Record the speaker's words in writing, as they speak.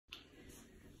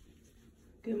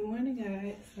Good morning,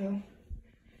 guys. So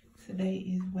today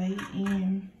is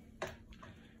weigh-in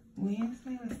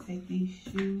Wednesday. Let's take these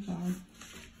shoes off.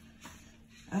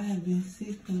 I have been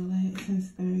sick since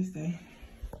Thursday,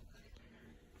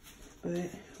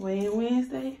 but weigh-in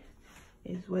Wednesday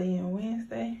is weigh-in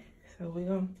Wednesday. So we're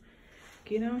gonna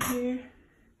get on here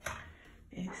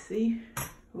and see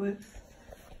what's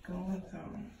going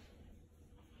on.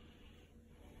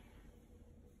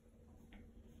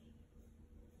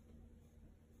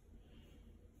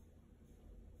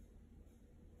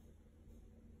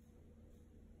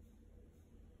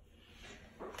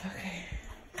 Okay,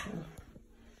 so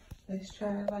let's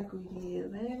try it like we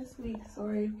did last week.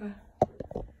 Sorry if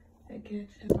I get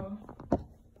it off.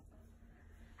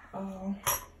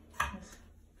 Let's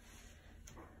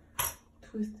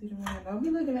twist it around. Don't be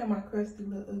looking at my crusty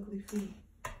little ugly feet.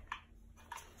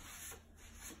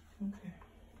 Okay.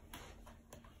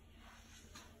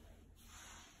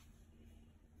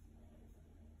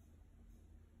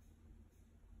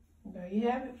 There you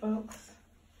have it, folks.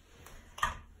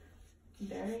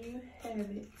 There you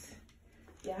have it.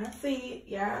 Y'all see it.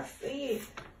 Y'all see it.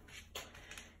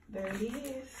 There it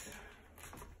is.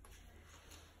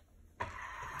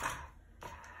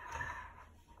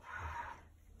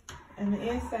 And the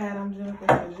inside, I'm jumping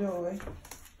for joy.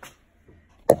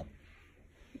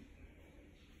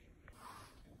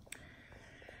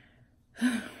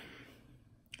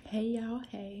 Hey, y'all.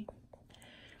 Hey.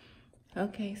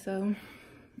 Okay, so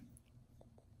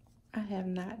I have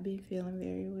not been feeling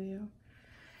very well.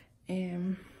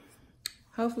 And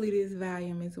hopefully this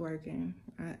volume is working.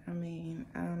 I mean,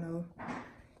 I don't know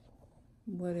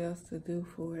what else to do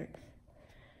for it,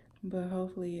 but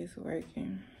hopefully it's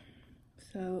working.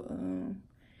 So,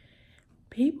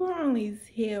 people only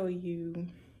tell you,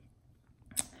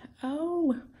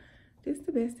 oh, this is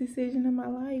the best decision of my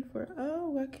life, or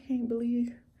oh, I can't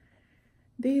believe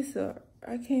this, or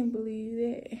I can't believe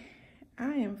that.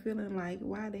 I am feeling like,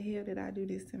 why the hell did I do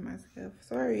this to myself?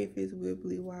 Sorry if it's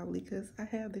wibbly wobbly, because I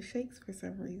have the shakes for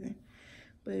some reason.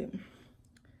 But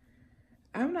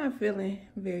I'm not feeling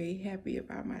very happy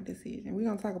about my decision. We're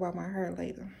going to talk about my hair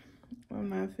later. I'm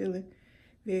not feeling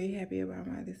very happy about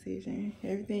my decision.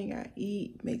 Everything I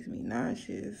eat makes me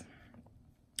nauseous.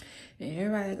 And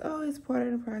everybody's like, oh, it's part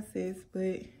of the process.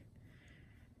 But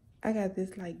I got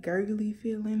this like gurgly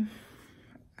feeling.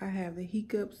 I have the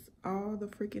hiccups all the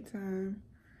freaking time.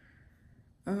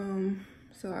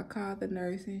 So I called the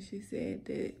nurse and she said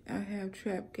that I have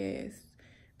trapped gas,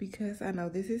 because I know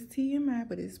this is TMI,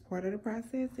 but it's part of the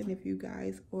process. And if you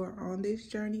guys are on this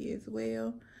journey as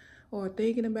well, or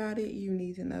thinking about it, you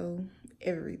need to know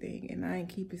everything. And I ain't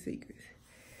keeping secrets.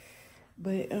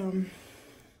 But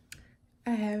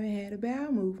I haven't had a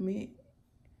bowel movement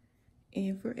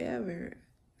in forever.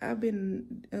 I've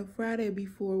been Friday be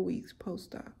 4 weeks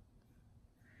post-op,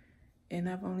 and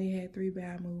I've only had 3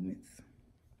 bowel movements.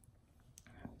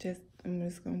 I'm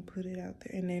just gonna put it out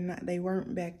there, and they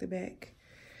weren't back to back.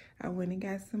 I went and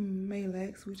got some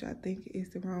Malax, which I think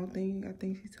is the wrong thing. I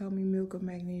think she told me milk of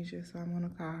magnesia, so I'm gonna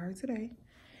call her today.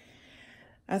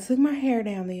 I took my hair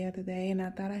down the other day, and I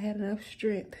thought I had enough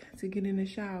strength to get in the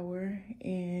shower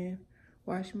and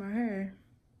wash my hair.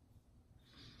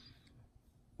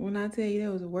 When I tell you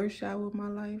that was the worst shower of my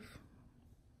life,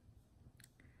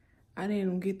 I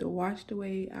didn't get to wash the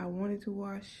way I wanted to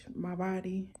wash my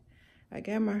body. I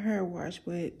got my hair washed,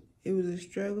 but it was a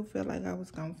struggle. Felt like I was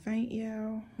gonna faint,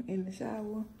 y'all, in the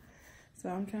shower. So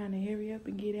I'm trying to hurry up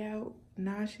and get out.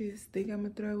 Nauseous, think I'm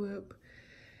gonna throw up.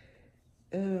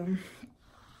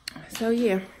 So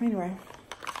yeah, anyway.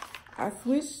 I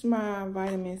switched my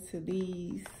vitamins to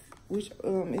these, which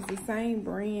is the same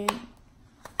brand.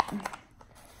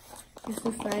 It's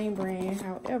the same brand,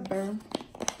 however,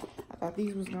 I thought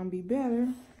these was gonna be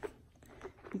better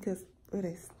because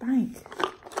they stink.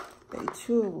 They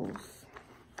chewable.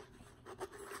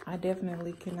 I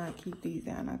definitely cannot keep these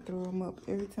down. I throw them up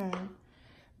every time.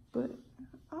 But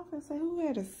I was gonna say, who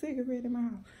had a cigarette in my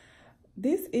house?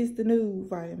 This is the new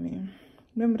vitamin.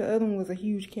 Remember the other one was a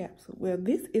huge capsule. Well,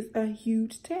 this is a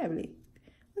huge tablet.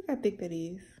 Look how thick that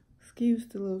is. Excuse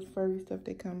the little furry stuff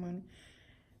that come on it.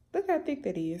 Look how thick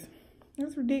that is.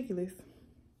 That's ridiculous.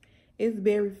 It's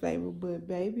berry flavored, but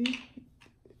baby,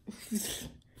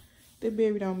 the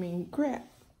berry don't mean crap.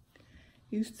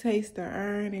 You taste the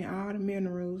iron and all the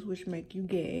minerals, which make you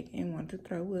gag and want to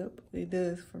throw up. It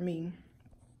does for me.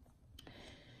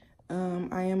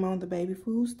 I am on the baby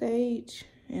food stage,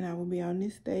 and I will be on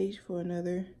this stage for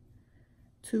another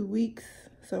 2 weeks.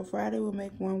 So Friday will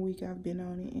make 1 week I've been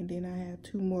on it, and then I have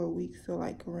 2 more weeks, so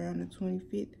like around the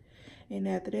 25th. And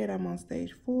after that, I'm on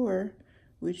stage 4,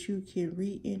 which you can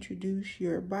reintroduce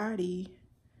your body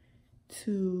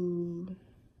to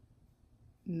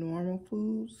normal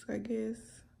foods, I guess.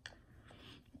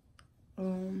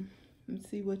 And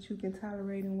see what you can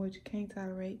tolerate and what you can't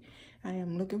tolerate. I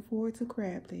am looking forward to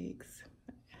crab legs.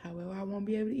 However, I won't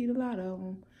be able to eat a lot of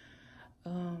them.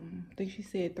 I think she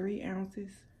said 3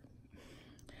 ounces.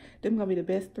 Them gonna be the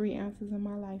best 3 ounces in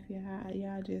my life. Yeah,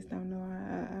 I just don't know.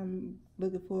 I'm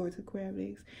looking forward to crab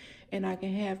legs. And I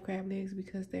can have crab legs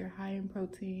because they're high in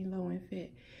protein, low in fat.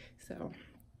 So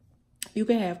you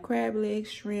can have crab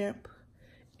legs, shrimp,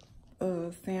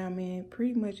 salmon,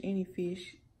 pretty much any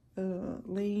fish,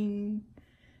 lean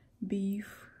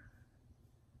beef.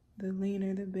 The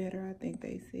leaner the better, I think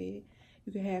they said.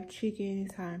 You can have chicken,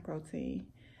 it's high in protein.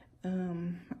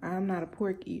 I'm not a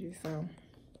pork eater, so.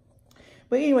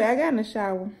 But anyway, I got in the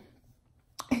shower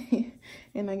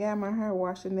and I got my hair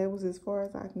washed, and that was as far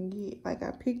as I can get. Like,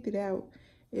 I picked it out.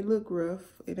 It looked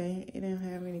rough. It didn't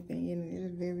have anything in it.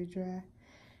 It's very dry.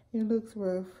 It looks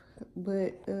rough,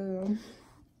 but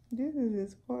this is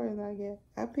as far as I get.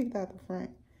 I picked out the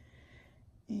front,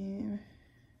 and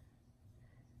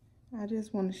I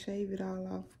just want to shave it all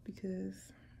off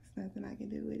because there's nothing I can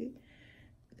do with it.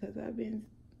 Because I've been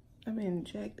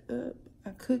jacked up.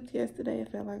 I cooked yesterday. I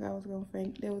felt like I was gonna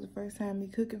faint. That was the first time me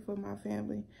cooking for my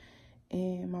family,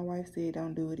 and my wife said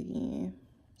don't do it again.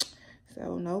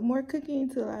 So no more cooking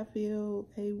until I feel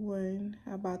A1.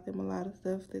 I bought them a lot of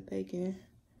stuff that they can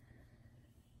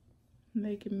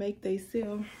make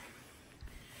themselves.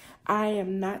 I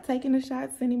am not taking the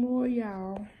shots anymore,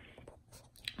 y'all.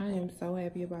 I am so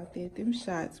happy about that. Them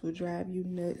shots will drive you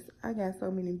nuts. I got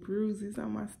so many bruises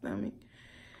on my stomach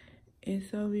and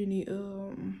so many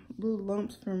little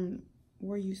lumps from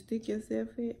where you stick yourself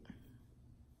at.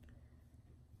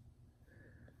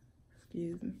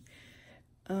 Excuse me.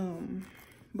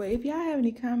 But if y'all have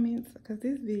any comments, because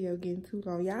this video getting too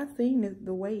long, y'all seen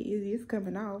the way it is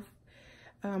coming off.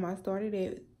 I started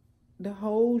at the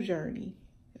whole journey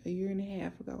a year and a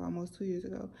half ago, almost 2 years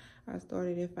ago. I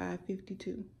started at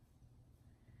 5:52.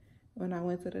 When I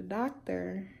went to the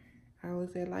doctor, I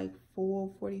was at like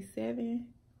 4:47.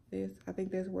 I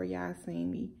think that's where y'all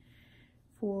seen me.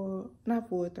 Not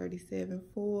 4:37,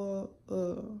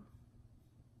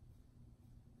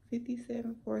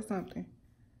 4:57, 4 something.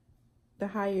 The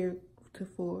higher to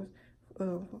 4.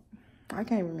 I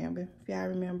can't remember. If y'all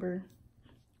remember,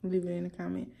 leave it in the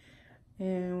comment.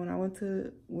 And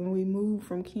when we moved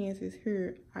from Kansas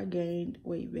here, I gained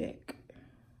weight back.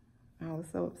 I was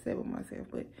so upset with myself,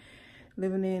 but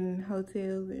living in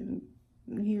hotels and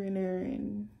here and there,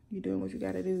 and you're doing what you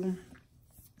gotta do,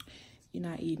 you're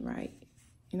not eating right.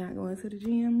 You're not going to the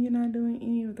gym. You're not doing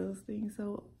any of those things.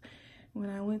 So when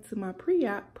I went to my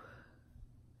pre-op,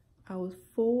 I was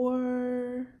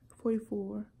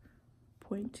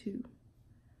 444.2.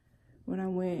 When I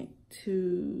went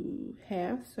to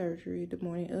have surgery the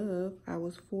morning of, I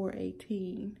was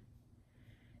 418.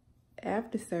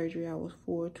 After surgery, I was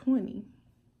 420.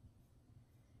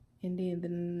 And then the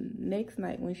next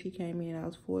night when she came in, I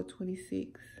was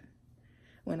 426.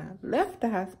 When I left the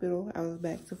hospital, I was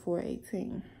back to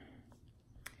 418.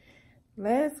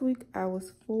 Last week, I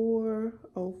was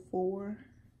 404.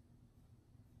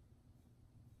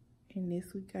 And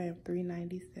this week, I am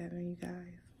 397, you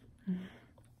guys.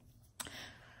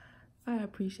 I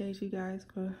appreciate you guys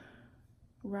for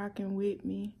rocking with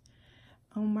me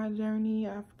on my journey.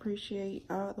 I appreciate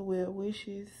all the well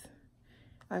wishes.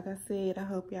 Like I said, I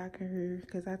hope y'all can hear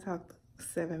because I talked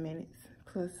 7 minutes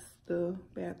plus the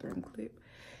bathroom clip.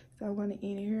 So I'm going to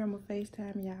end it here. I'm going to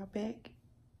FaceTime y'all back.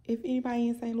 If anybody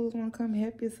in St. Louis want to come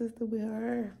help your sister with her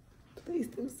hair, please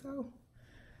do so.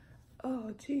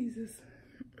 Oh, Jesus.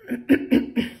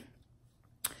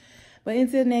 But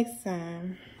until next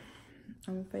time,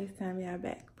 I'm going to FaceTime y'all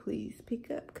back. Please pick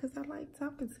up because I like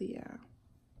talking to y'all.